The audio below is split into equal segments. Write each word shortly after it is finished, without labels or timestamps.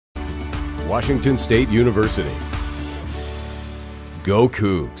Washington State University. Go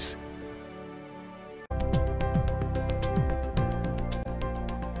Cougs!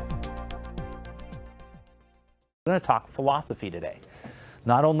 We're going to talk philosophy today.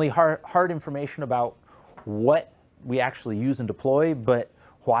 Not only hard information about what we actually use and deploy, but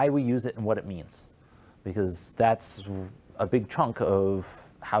why we use it and what it means. Because that's a big chunk of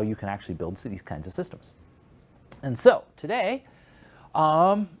how you can actually build these kinds of systems. And so today,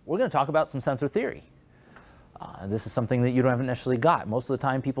 we're going to talk about some sensor theory. This is something that you haven't necessarily got. Most of the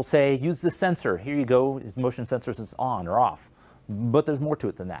time people say, use this sensor. Here you go, motion sensors is on or off. But there's more to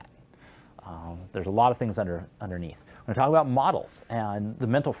it than that. There's a lot of things underneath. We're going to talk about models and the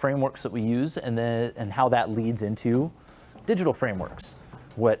mental frameworks that we use and how that leads into digital frameworks,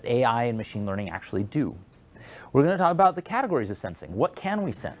 what AI and machine learning actually do. We're going to talk about the categories of sensing. What can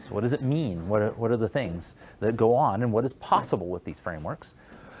we sense? What does it mean? What are the things that go on and what is possible with these frameworks?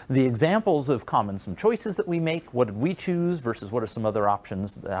 The examples of some choices that we make, what did we choose versus what are some other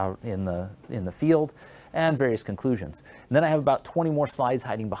options out in the field, and various conclusions. And then I have about 20 more slides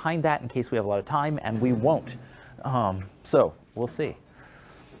hiding behind that in case we have a lot of time, and we won't. So we'll see.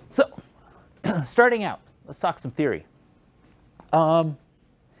 So starting out, let's talk some theory. In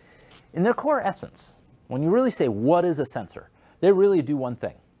their core essence, when you really say what is a sensor, they really do one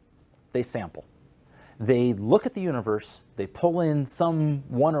thing. They sample. They look at the universe, they pull in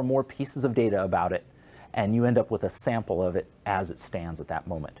one or more pieces of data about it, and you end up with a sample of it as it stands at that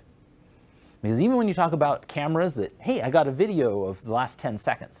moment. Because even when you talk about cameras that, hey, I got a video of the last 10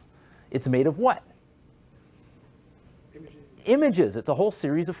 seconds, it's made of what? Images. It's a whole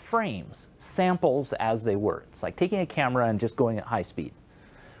series of frames, samples as they were. It's like taking a camera and just going at high speed.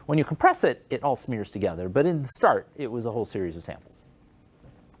 When you compress it, it all smears together, but in the start, it was a whole series of samples.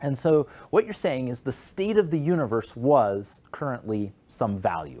 And so what you're saying is the state of the universe was currently some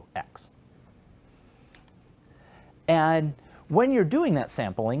value, X. And when you're doing that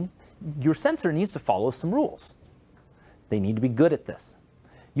sampling, your sensor needs to follow some rules. They need to be good at this.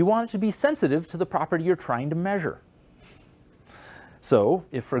 You want it to be sensitive to the property you're trying to measure. So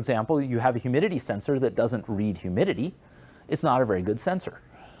if, for example, you have a humidity sensor that doesn't read humidity, it's not a very good sensor.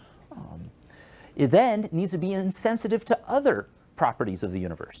 It then needs to be insensitive to other properties of the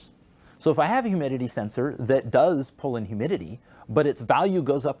universe. So if I have a humidity sensor that does pull in humidity, but its value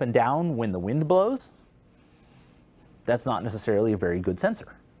goes up and down when the wind blows, that's not necessarily a very good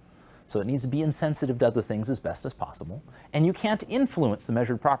sensor. So it needs to be insensitive to other things as best as possible, and you can't influence the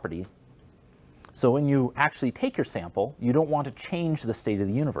measured property. So when you actually take your sample, you don't want to change the state of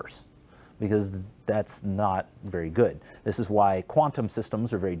the universe, because that's not very good. This is why quantum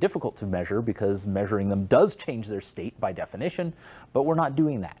systems are very difficult to measure, because measuring them does change their state by definition, but we're not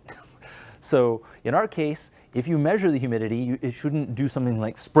doing that. So in our case, if you measure the humidity, it shouldn't do something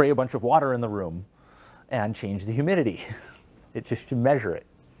like spray a bunch of water in the room and change the humidity. It just should measure it.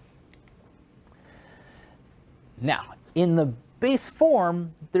 Now, in the base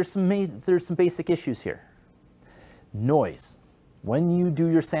form, there's some basic issues here. Noise. When you do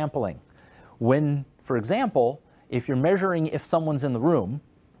your sampling, for example, if you're measuring if someone's in the room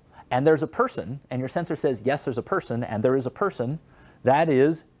and there's a person and your sensor says, yes, there's a person and there is a person, that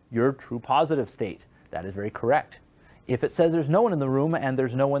is your true positive state. That is very correct. If it says there's no one in the room and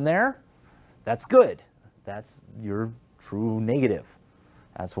there's no one there, that's good. That's your true negative.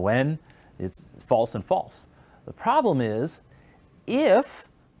 That's when it's false and false. The problem is if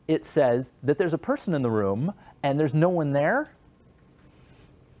it says that there's a person in the room and there's no one there,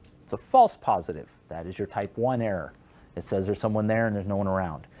 it's a false positive. That is your type 1 error. It says there's someone there and there's no one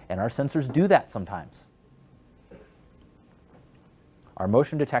around. And our sensors do that sometimes. Our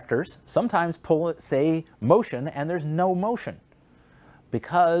motion detectors sometimes say motion and there's no motion,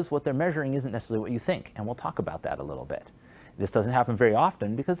 because what they're measuring isn't necessarily what you think. And we'll talk about that a little bit. This doesn't happen very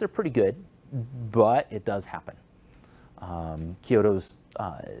often because they're pretty good, but it does happen. Kyoto's,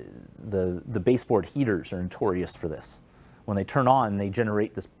 the baseboard heaters are notorious for this. When they turn on, they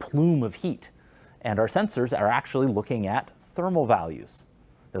generate this plume of heat. And our sensors are actually looking at thermal values.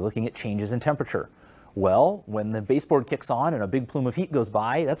 They're looking at changes in temperature. Well, when the baseboard kicks on and a big plume of heat goes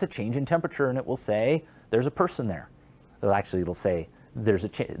by, that's a change in temperature, and it will say there's a person there. It'll say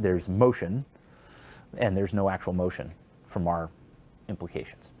there's motion, and there's no actual motion from our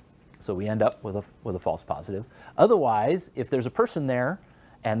implications. So we end up with a false positive. Otherwise, if there's a person there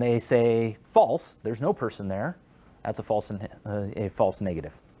and they say false, there's no person there, that's a false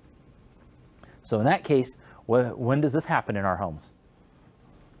negative. So in that case, when does this happen in our homes?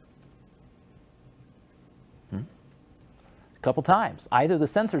 A couple times. Either the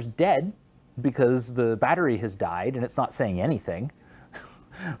sensor's dead because the battery has died and it's not saying anything,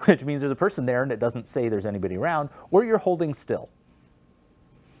 which means there's a person there and it doesn't say there's anybody around, or you're holding still.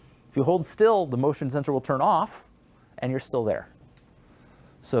 If you hold still, the motion sensor will turn off and you're still there.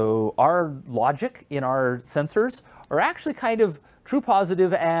 So our logic in our sensors are actually kind of true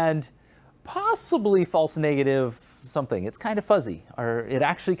positive and possibly false negative something. It's kind of fuzzy, or it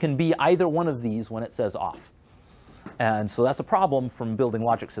actually can be either one of these when it says off. And so that's a problem from building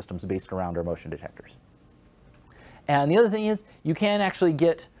logic systems based around our motion detectors. And the other thing is you can actually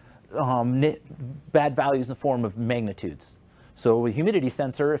get bad values in the form of magnitudes. So a humidity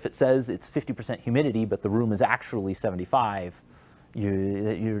sensor, if it says it's 50% humidity, but the room is actually 75,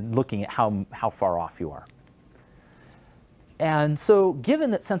 you're looking at how far off you are. And so given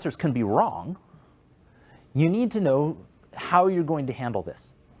that sensors can be wrong, you need to know how you're going to handle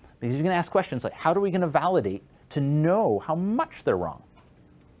this. Because you're going to ask questions like, how are we going to validate to know how much they're wrong?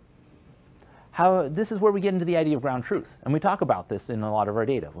 This is where we get into the idea of ground truth. And we talk about this in a lot of our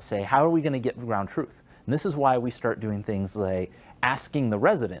data. We'll say, how are we going to get ground truth? And this is why we start doing things like asking the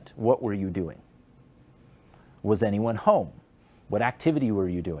resident, what were you doing? Was anyone home? What activity were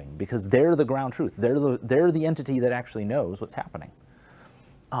you doing? Because they're the ground truth. They're the entity that actually knows what's happening.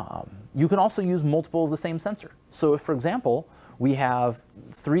 You can also use multiple of the same sensor. So if, for example, we have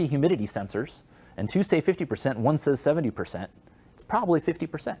 3 humidity sensors, and 2 say 50%, 1 says 70%, it's probably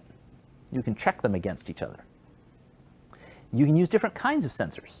 50%. You can check them against each other. You can use different kinds of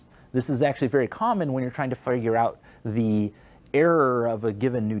sensors. This is actually very common when you're trying to figure out the error of a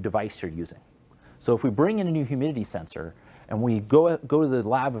given new device you're using. So if we bring in a new humidity sensor and we go to the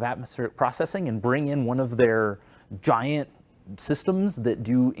lab of atmospheric processing and bring in one of their giant systems that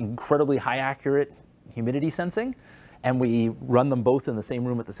do incredibly high accurate humidity sensing, and we run them both in the same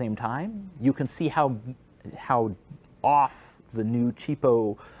room at the same time, you can see how off the new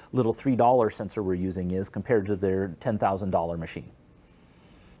cheapo little $3 sensor we're using is compared to their $10,000 machine.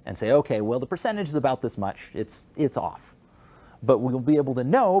 And say, okay, well, the percentage is about this much, it's off. But we'll be able to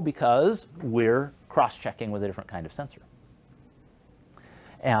know because we're cross-checking with a different kind of sensor.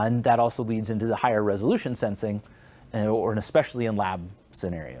 And that also leads into the higher resolution sensing, or especially in lab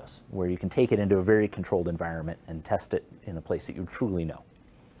scenarios, where you can take it into a very controlled environment and test it in a place that you truly know.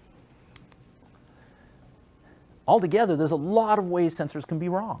 Altogether, there's a lot of ways sensors can be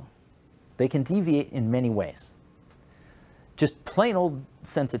wrong. They can deviate in many ways. Just plain old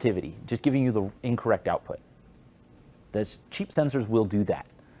sensitivity, just giving you the incorrect output. Those cheap sensors will do that.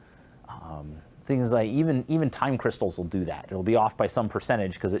 Things like even time crystals will do that. It'll be off by some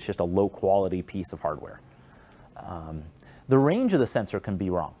percentage because it's just a low quality piece of hardware. The range of the sensor can be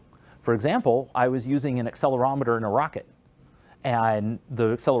wrong. For example, I was using an accelerometer in a rocket, and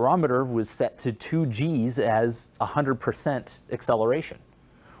the accelerometer was set to 2 Gs as 100% acceleration.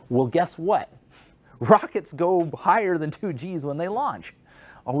 Well, guess what? Rockets go higher than 2 Gs when they launch.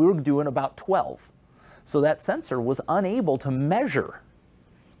 We were doing about 12. So that sensor was unable to measure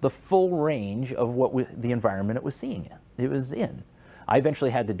the full range of what the environment it was seeing it was in. I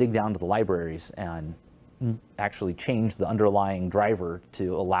eventually had to dig down to the libraries and actually change the underlying driver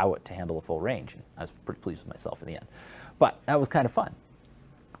to allow it to handle the full range. I was pretty pleased with myself in the end. But that was kind of fun.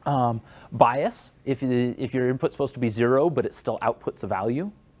 Bias, if your input's supposed to be 0, but it still outputs a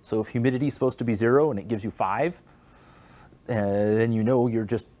value. So if humidity is supposed to be 0 and it gives you 5, then you know you're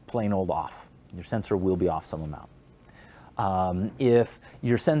just plain old off. Your sensor will be off some amount. If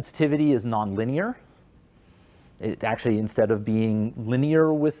your sensitivity is nonlinear, it actually, instead of being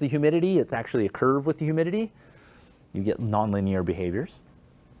linear with the humidity, it's actually a curve with the humidity, you get nonlinear behaviors.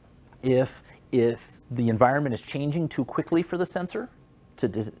 If the environment is changing too quickly for the sensor to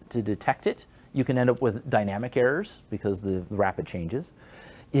detect it, you can end up with dynamic errors because the rapid changes.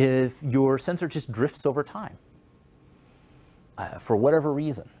 If your sensor just drifts over time, for whatever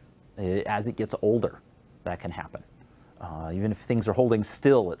reason, as it gets older, that can happen. Even if things are holding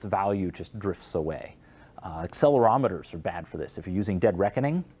still, its value just drifts away. Accelerometers are bad for this. If you're using dead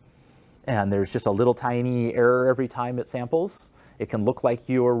reckoning and there's just a little tiny error every time it samples, it can look like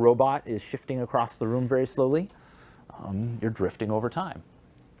your robot is shifting across the room very slowly. You're drifting over time.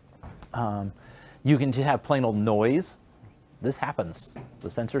 You can just have plain old noise. This happens. The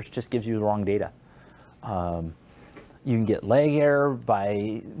sensors just gives you the wrong data. You can get lag error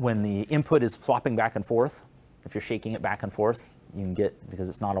by when the input is flopping back and forth. If you're shaking it back and forth, you can get, because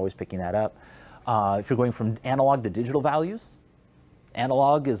it's not always picking that up. If you're going from analog to digital values,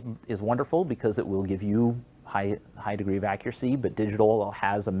 analog is wonderful because it will give you high degree of accuracy, but digital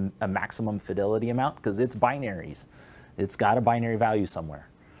has a maximum fidelity amount because it's binaries. It's got a binary value somewhere.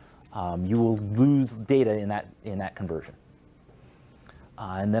 You will lose data in that conversion.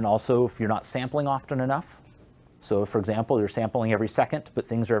 And then also, if you're not sampling often enough, So if, for example, you're sampling every second, but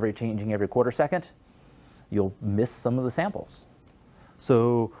things are changing every quarter second, you'll miss some of the samples.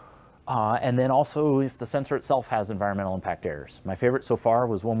 So, and then also if the sensor itself has environmental impact errors. My favorite so far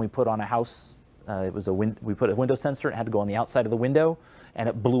was one we put on a house. We put a window sensor, it had to go on the outside of the window, and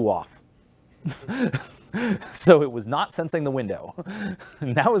it blew off. So it was not sensing the window.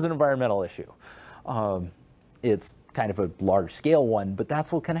 And that was an environmental issue. It's kind of a large scale one, but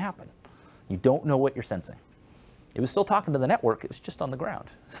that's what can happen. You don't know what you're sensing. It was still talking to the network, it was just on the ground.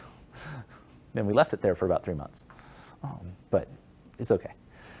 Then we left it there for about 3 months. But it's okay.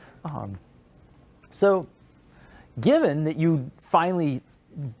 So given that you finally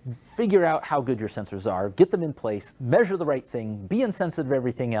figure out how good your sensors are, get them in place, measure the right thing, be insensitive to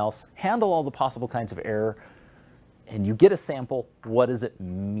everything else, handle all the possible kinds of error, and you get a sample, what does it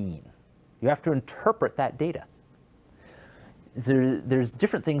mean? You have to interpret that data. There's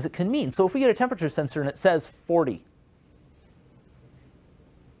different things it can mean. So if we get a temperature sensor and it says 40,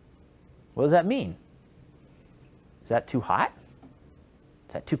 what does that mean? Is that too hot?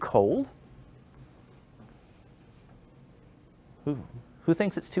 Is that too cold? Who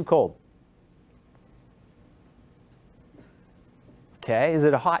thinks it's too cold? Okay, is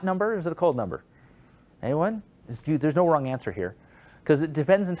it a hot number or is it a cold number? Anyone? There's no wrong answer here, because it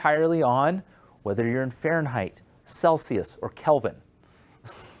depends entirely on whether you're in Fahrenheit, Celsius, or Kelvin.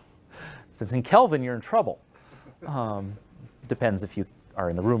 If it's in Kelvin, you're in trouble. Depends if you are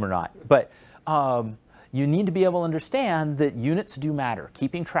in the room or not. But you need to be able to understand that units do matter,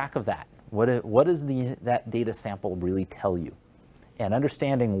 keeping track of that. What does that data sample really tell you? And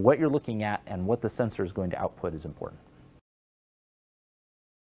understanding what you're looking at and what the sensor is going to output is important.